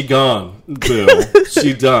 she gone, boo.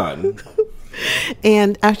 She done.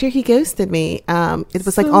 And after he ghosted me, it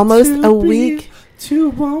was like almost a week. Two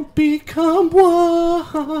won't become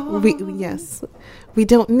one. Yes. We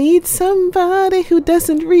don't need somebody who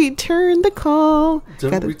doesn't return the call.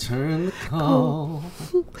 Don't return the call.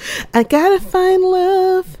 I gotta find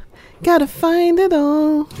love. Gotta find it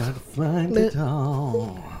all. Gotta find it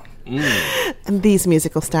all. And these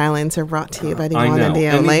musical stylings are brought to you by the I one know. and the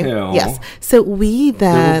only. Anyhow, Yes. So we there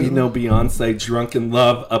will then... be no Beyonce Drunk in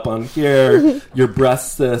Love up on here. Your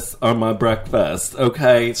breasts are my breakfast.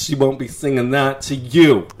 Okay? She won't be singing that to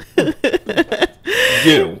you.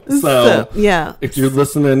 So, yeah. if you're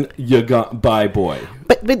listening, you got bye, boy.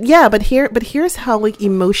 But here's how like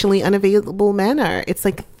emotionally unavailable men are. It's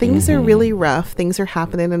like things are really rough. Things are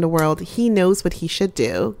happening in the world. He knows what he should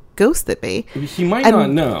do. Ghosted me. He might not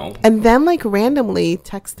know. And then like randomly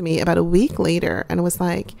texted me about a week later and was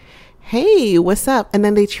like, hey, what's up? And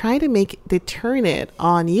then they turn it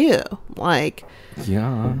on you. Like,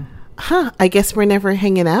 Yeah. I guess we're never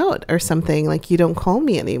hanging out or something. Like, you don't call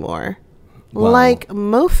me anymore. Wow. Like,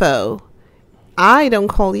 mofo, I don't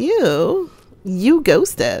call you. You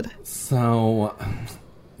ghosted. So,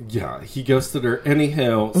 yeah, he ghosted her.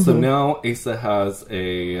 Anyhow, so now Asa has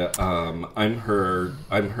a, I'm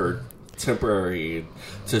her temporary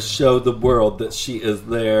to show the world that she is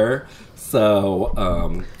there. So,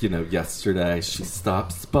 yesterday she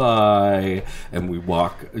stops by and we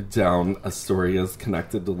walk down. Astoria's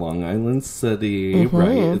connected to Long Island City,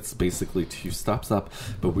 right? It's basically 2 stops up,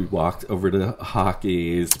 but we walked over to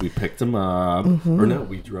Hockey's. We picked him up. Or no,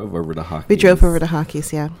 we drove over to Hockey's. We drove over to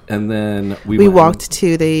Hockey's, yeah. And then We walked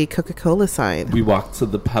to the Coca-Cola side. We walked to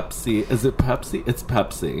the Pepsi. Is it Pepsi? It's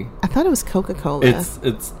Pepsi. I thought it was Coca-Cola.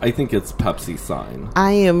 It's. I think it's Pepsi sign.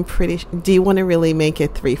 I am pretty do you want to really make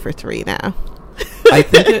it 3 for 3 now? I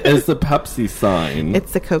think it is the Pepsi sign.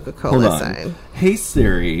 It's the Coca-Cola Hold on. sign. Hey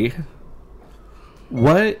Siri,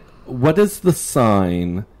 what is the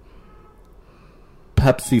sign?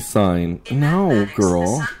 Pepsi sign. No,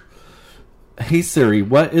 girl. Hey Siri,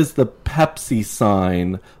 what is the Pepsi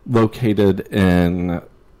sign located in?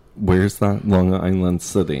 Where's that? Long Island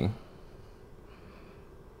City.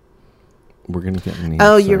 We're gonna get an answer.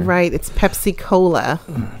 Oh, you're right. It's Pepsi Cola.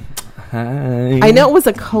 Hi. I know it was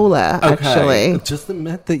a cola, actually. Just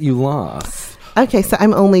admit that you lost. Okay, so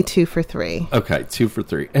I'm only 2 for 3. Okay, 2 for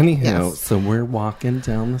 3. Anyhow, Yes. so we're walking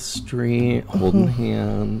down the street, holding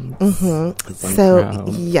hands. As I'm So, proud.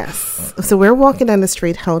 yes. So we're walking down the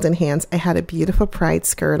street holding hands. I had a beautiful pride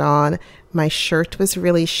skirt on. My shirt was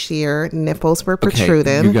really sheer. Nipples were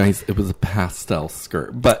protruding. Okay, you guys, it was a pastel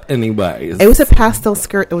skirt. But anyways. It was a pastel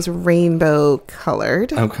skirt. It was rainbow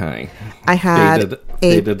colored. Okay. I had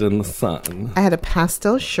Faded in the sun. I had a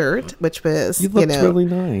pastel shirt, which was, You looked really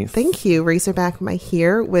nice. Thank you. Razorback. My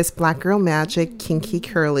hair was Black Girl Magic, kinky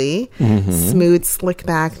curly, smooth, slick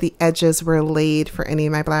back. The edges were laid for any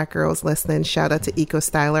of my black girls listening. Shout out to Eco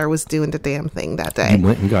Styler. I was doing the damn thing that day. You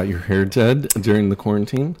went and got your hair did during the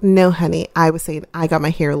quarantine? No, honey. I was saying I got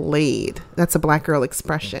my hair laid. That's a black girl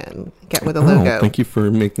expression. Get with a logo. Thank you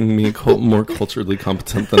for making me more culturally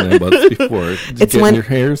competent than I was before. It's Getting when your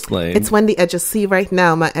hair's laid. It's when the edges. See, right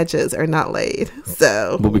now my edges are not laid.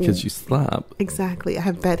 So Well, because you slap. exactly, I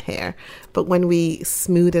have bed hair. But when we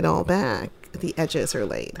smooth it all back, the edges are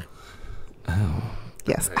laid. Oh.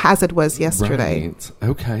 Yes, as it was yesterday. Right.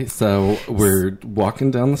 Okay, so we're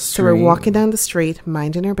walking down the street. So we're walking down the street,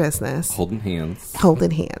 minding our business, holding hands.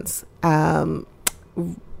 holding hands.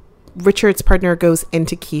 Richard's partner goes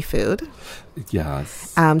into Key Food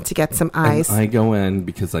Yes. to get some ice. And I go in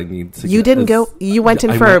because I need to. You get didn't this- go. You went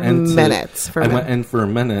in I for went into- minutes. I went in for a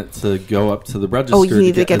minute to go up to the register. Oh, you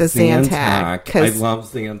need to get get a Zantac, I 'cause- love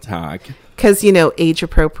Zantac. Because, age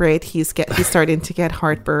appropriate. He's starting to get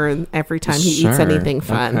heartburn every time he eats Sure. anything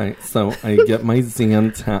fun. Okay, so I get my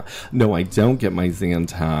Zantac. No, I don't get my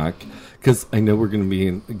Zantac because I know we're going to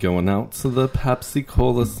be going out to the Pepsi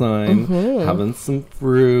Cola sign, having some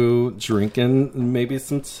fruit, drinking maybe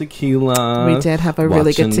some tequila. We did have a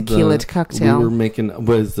really good watching tequila cocktail. We were making,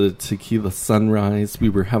 was a tequila sunrise. We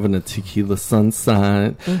were having a tequila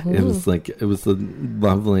sunset. It was a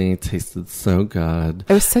lovely, tasted so good.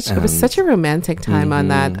 It was such a romantic time on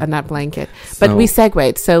that blanket. But So- we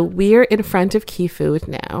segued. So we're in front of Key Food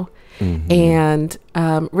now. And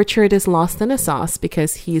Richard is lost in a sauce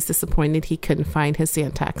because he's disappointed he couldn't find his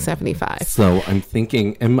Zantac 75. So I'm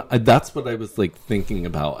thinking, and that's what I was like thinking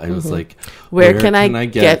about. I was like, Where can I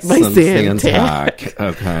get my some Zantac?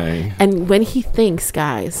 Okay. And when he thinks,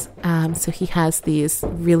 guys, so he has these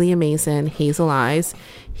really amazing hazel eyes.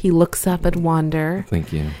 He looks up at Wander.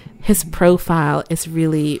 Thank you. His profile is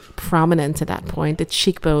really prominent at that point. The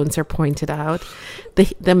cheekbones are pointed out.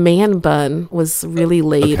 The man bun was really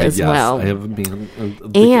laid as well. I have a man. And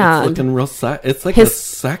it's looking real it's like a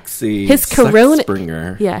sexy his sex corona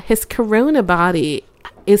bringer. Yeah, his corona body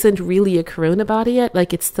isn't really a corona body yet.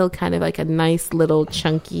 Like, it's still kind of like a nice little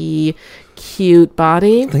chunky, cute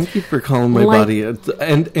body. Thank you for calling my Like- body.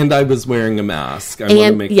 And I was wearing a mask. I want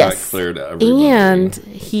to make that clear to everybody. And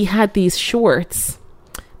he had these shorts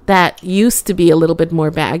that used to be a little bit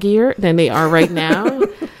more baggier than they are right now.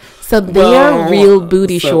 So they are real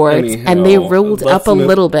booty shorts, and they rolled up a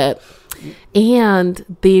little bit. And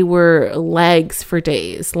they were legs for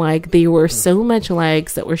days. Like, they were so much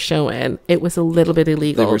legs that were showing. It was a little bit They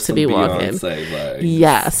illegal were to be walking. Beyonce legs.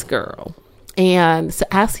 Yes, girl. And so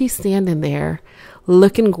as he's standing there,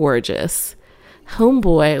 looking gorgeous,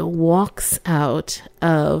 homeboy walks out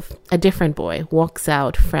of, a different boy walks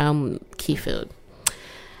out from Key Food.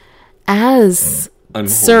 As Unholy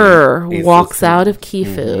Sir aces. walks out of Key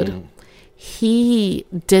Food, he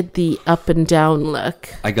did the up and down look.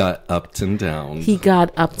 I got upped and down. He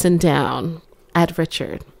got up and down at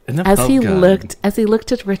Richard. And that As felt he good.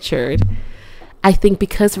 looked at Richard, I think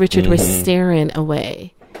because Richard was staring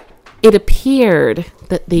away, it appeared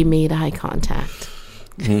that they made eye contact.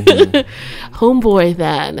 Homeboy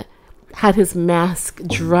then had his mask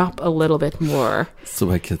drop a little bit more.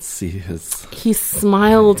 So I could see his... He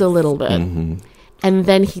smiled a little bit, and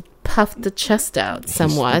then he puffed the chest out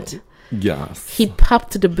somewhat. Yes. He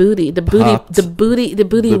popped the booty. The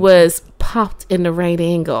booty was popped in the right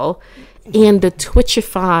angle, and the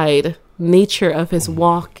twitchified nature of his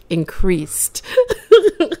walk increased.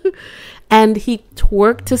 And he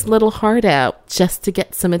twerked his little heart out just to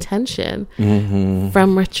get some attention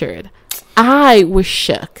from Richard. I was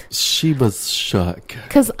shook. She was shook.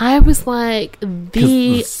 Because I was like,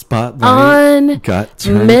 the spotlight got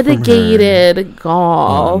turned from unmitigated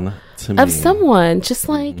gall on to me. of someone just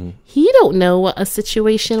like, he don't know what a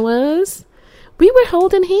situation was. We were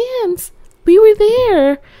holding hands. We were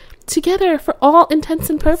there together for all intents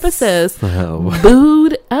and purposes. So-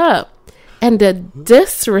 Booed up. And the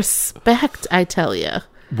disrespect, I tell you.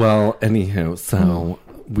 Well, anywho, so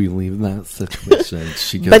we leave that situation.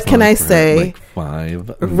 She goes But can on I for, say, like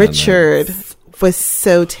 5 Richard minutes. was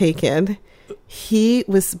so taken. He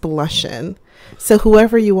was blushing. So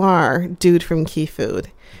whoever you are, dude from Key Food,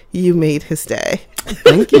 you made his day.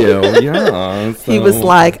 Thank you. Yeah. He was so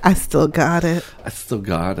like, I still got it. I still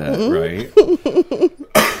got it,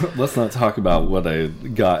 right? Let's not talk about what I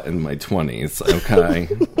got in my 20s, okay?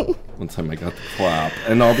 One time I got the clap,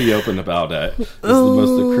 and I'll be open about it. It's the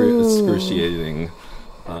most excruciating.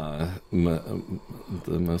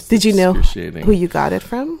 The most. Did you know excruciating. who you got it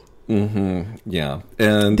from? Yeah.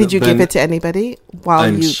 And Did you then give it to anybody while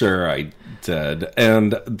I'm you? sure I did.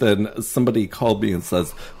 And then somebody called me and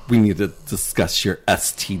says, "We need to discuss your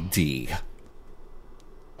STD."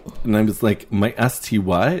 And I was like, "My ST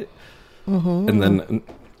what?" And then,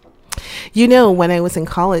 You know, when I was in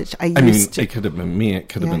college, I I mean, used to. it could have been me, it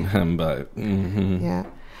could have Yeah. been him, but Yeah.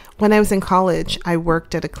 When I was in college, I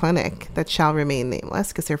worked at a clinic that shall remain nameless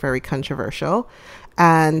because they're very controversial.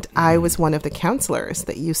 And I was one of the counselors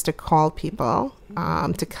that used to call people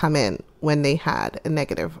to come in when they had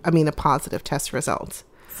a positive test result,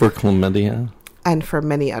 for chlamydia. and for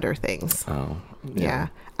many other things. Oh, Yeah.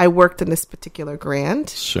 I worked in this particular grant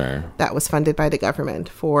Sure. that was funded by the government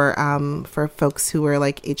for folks who were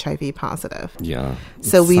like HIV positive. Yeah.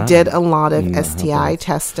 So It's we sad. did a lot of when that STI happens.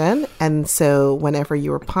 testing, and so whenever you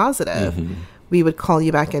were positive, we would call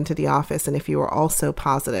you back into the office, and if you were also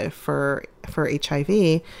positive for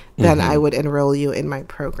HIV, then I would enroll you in my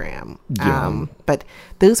program. Yeah. But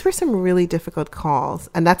those were some really difficult calls,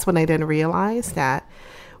 and that's when I didn't realize that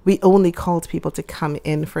we only called people to come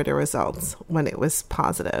in for the results when it was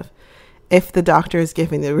positive. if the doctor is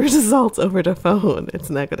giving the results over the phone, it's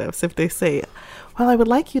negative. So if they say, well, I would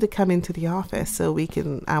like you to come into the office so we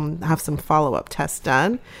can have some follow-up tests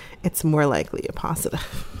done, it's more likely a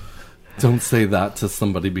positive. Don't say that to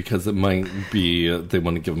somebody because it might be they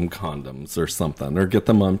want to give them condoms or something or get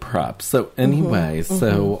them on PrEP. So anyway,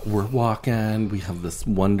 so we're walking. We have this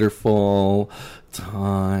wonderful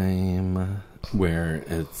time where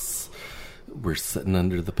we're sitting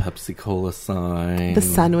under the Pepsi Cola sign. The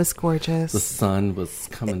sun was gorgeous. The sun was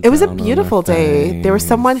coming. It was a down on beautiful our day. face. There was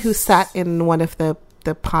someone who sat in one of the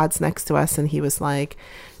pods next to us, and he was like,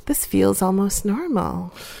 "This feels almost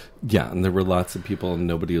normal." Yeah, and there were lots of people, and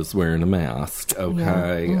nobody was wearing a mask.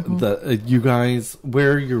 Okay, Yeah. you guys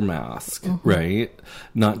wear your mask, right?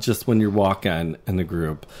 Not just when you're walking in a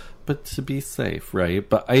group, but to be safe, right?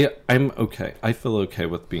 But I'm okay. I feel okay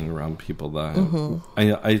with being around people that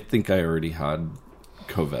I think I already had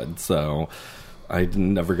COVID, so I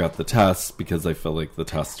never got the test because I feel like the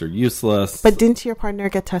tests are useless. But didn't your partner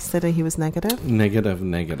get tested and he was negative?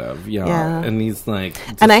 Negative, yeah. And he's like,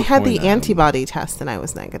 And I had the disappointed. antibody test and I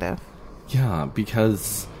was negative. Yeah,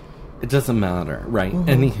 because it doesn't matter, right?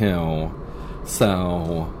 Anyhow,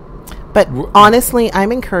 so But honestly,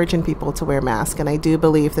 I'm encouraging people to wear masks, and I do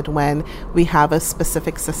believe that when we have a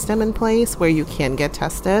specific system in place where you can get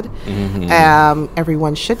tested,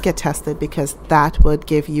 everyone should get tested because that would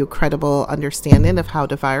give you credible understanding of how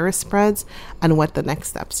the virus spreads and what the next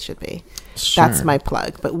steps should be. That's Sure. my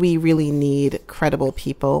plug. But we really need credible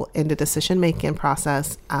people in the decision-making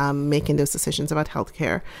process, making those decisions about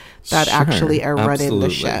healthcare that Sure, actually are running the absolutely.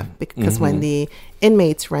 ship. Because when the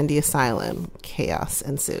inmates run the asylum, chaos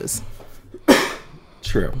ensues.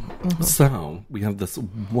 True. So we have this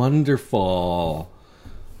wonderful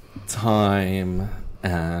time,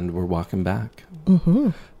 and we're walking back.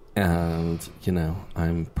 And,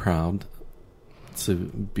 I'm proud to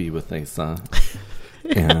be with Asa.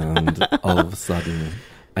 And all of a sudden,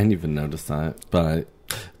 I didn't even notice that, but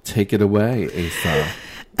take it away, Asa.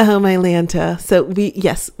 Oh, my Lanta. So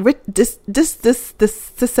this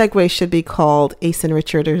segue should be called Ace and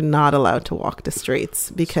Richard are not allowed to walk the streets,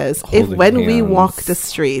 because Holding when we hands. walk the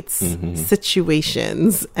streets,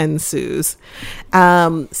 situations ensues.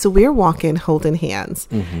 So we're walking holding hands.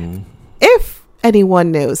 If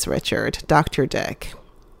anyone knows Richard, Dr. Dick,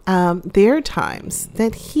 there are times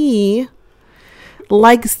that he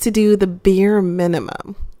likes to do the bare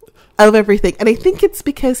minimum of everything, and I think it's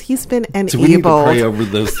because he's been Do we need to enabled. pray over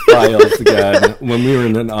those files again? When we were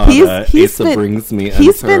in an audit, He's Asa been- brings me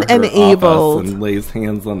he's into been her enabled. office and lays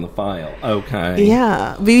hands on the file. Okay.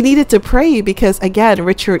 Yeah, we needed to pray because, again,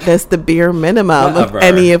 Richard does the bare minimum Whatever. of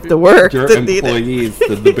any of the work. Your that needed. employees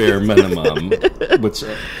did the bare minimum, which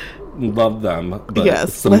love them. But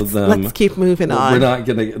Yes, some of them, let's keep moving on. We're not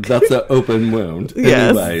gonna. That's an open wound.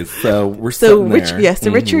 Yes. Anyways, so we're So, sitting there.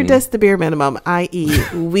 Richard does the bare minimum, i.e.,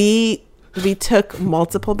 we took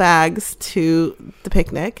multiple bags to the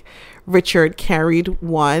picnic. Richard carried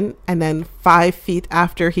one, and then 5 feet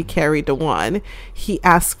after he carried the one, he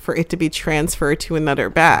asked for it to be transferred to another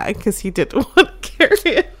bag because he didn't want to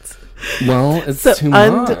carry it. Well, it's So too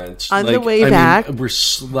on much. the way back- we're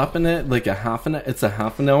schlepping it like it's a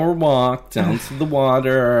half an hour walk down to the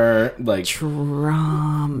water. Like,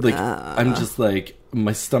 Drama. like I'm just like,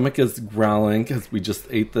 my stomach is growling because we just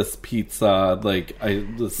ate this pizza. Like, I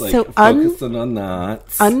was like So focusing on that.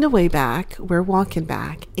 On the way back, we're walking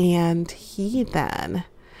back, and he then,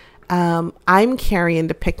 I'm carrying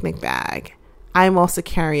the picnic bag. I'm also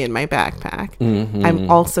carrying my backpack. I'm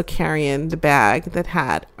also carrying the bag that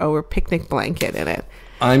had our picnic blanket in it.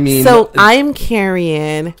 I mean, So I'm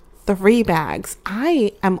carrying 3 bags.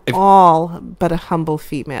 I am all but a humble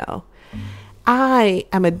female. I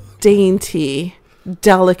am a dainty,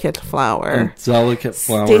 delicate flower. a delicate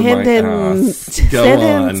flower, my ass. Go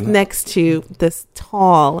Standing on. next to this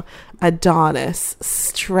tall Adonis,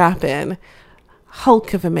 strapping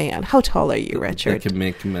hulk of a man. How tall are you, I Richard? can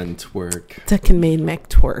make men twerk. That can make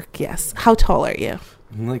twerk, yes. How tall are you?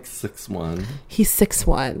 I'm like 6'1". He's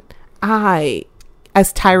 6'1".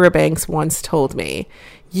 As Tyra Banks once told me,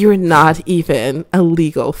 you're not even a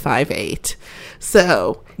legal 5'8".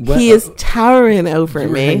 So What? he is towering over You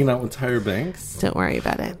were me. hanging out with Tyra Banks? Don't worry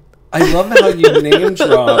about it. I love how you name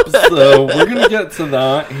drop. So we're gonna get to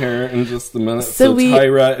that here in just a minute. So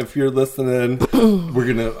Tyra, if you're listening,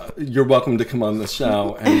 you're welcome to come on the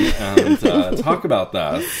show and talk about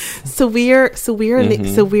that. So we're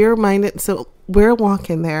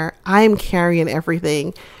walking there. I'm carrying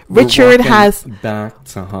everything. Richard We're walking has back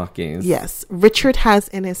to Hawkins. Yes, Richard has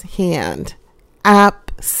in his hand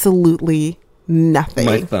absolutely nothing.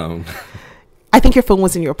 My phone. I think your phone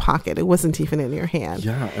was in your pocket. It wasn't even in your hand.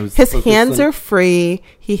 Yeah, I was His focusing- hands are free.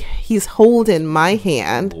 He's holding my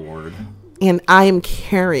hand, Lord. and I am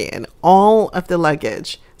carrying all of the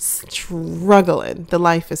luggage, struggling. The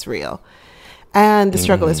life is real, and the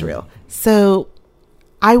struggle is real. So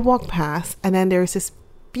I walk past, and then there's this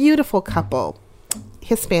beautiful couple,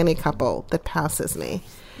 Hispanic couple, that passes me.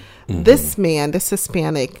 This man, this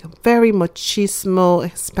Hispanic, very machismo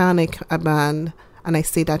Hispanic man, and I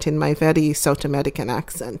say that in my very South American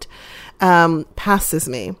accent, passes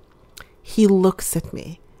me. He looks at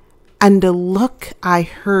me, and the look I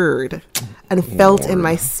heard and felt in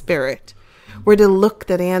my spirit were the look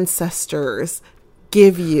that ancestors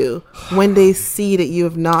give you when they see that you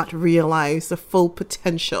have not realized the full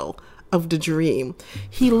potential of the dream.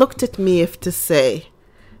 He looked at me as to say,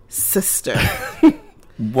 sister,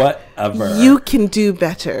 Whatever. you can do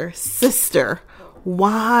better. Sister,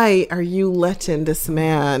 why are you letting this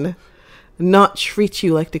man not treat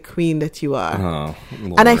you like the queen that you are? Oh,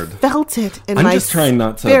 Lord. And I felt it in I'm my just trying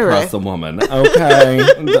not to spirit. oppress a woman,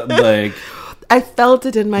 okay? Like, I felt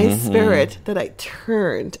it in my spirit that I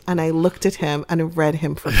turned and I looked at him and read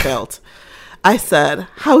him for filth. I said,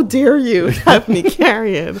 how dare you have me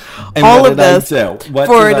carrying And all what of did I this do? What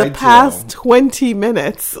for did the I past do? 20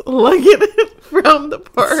 minutes lugging it from the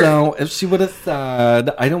park. so if she would have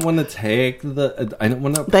said, I don't want to take I don't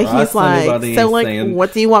want to That oppress he's like, anybody. so like, saying,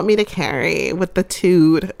 what do you want me to carry with the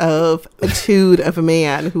tude of a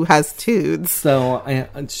man who has tudes? So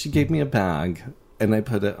she gave me a bag, and I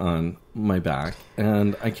put it on my back,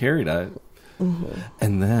 and I carried it.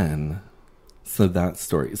 And then, so that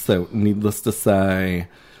story. So needless to say,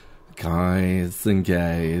 guys and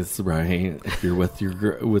gays, right? If you're with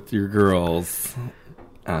your girls,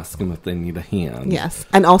 ask them if they need a hand. Yes,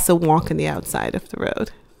 and also walking the outside of the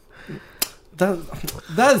road.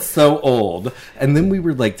 That is so old. And then we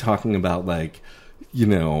were like talking about like, you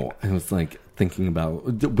know, I was like thinking about,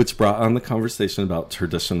 which brought on the conversation about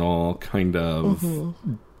traditional kind of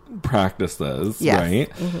practices, Yes. right?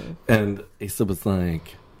 And Asa was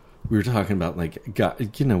like, we were talking about like,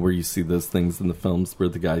 you know, where you see those things in the films where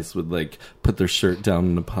the guys would like put their shirt down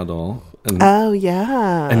in a puddle. And, Oh,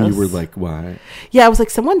 yeah. and you were like, why? Yeah, I was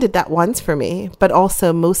like, someone did that once for me, but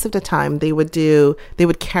also most of the time they would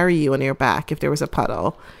carry you on your back if there was a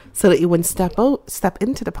puddle, so that you wouldn't step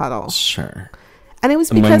into the puddle. Sure. And it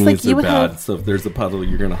was And because my like knees you are bad, have, so if there's a puddle,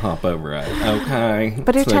 you're gonna hop over it. Okay.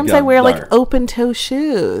 but there are So times got I wear like dark. open toe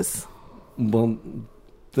shoes. Well,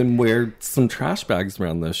 then wear some trash bags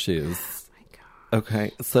around those shoes.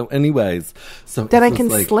 Okay. So, anyways, so Then I Asa can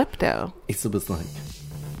was like, slip though. Asa was like,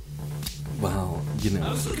 well, you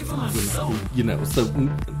know, looking for my soul. you know. So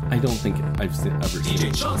I don't think I've ever seen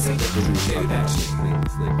DJ Chauncey, David back to me.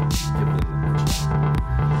 things like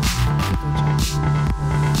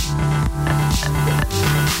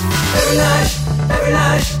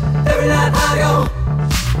Every night I go.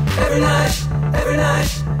 Every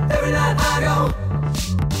night I go.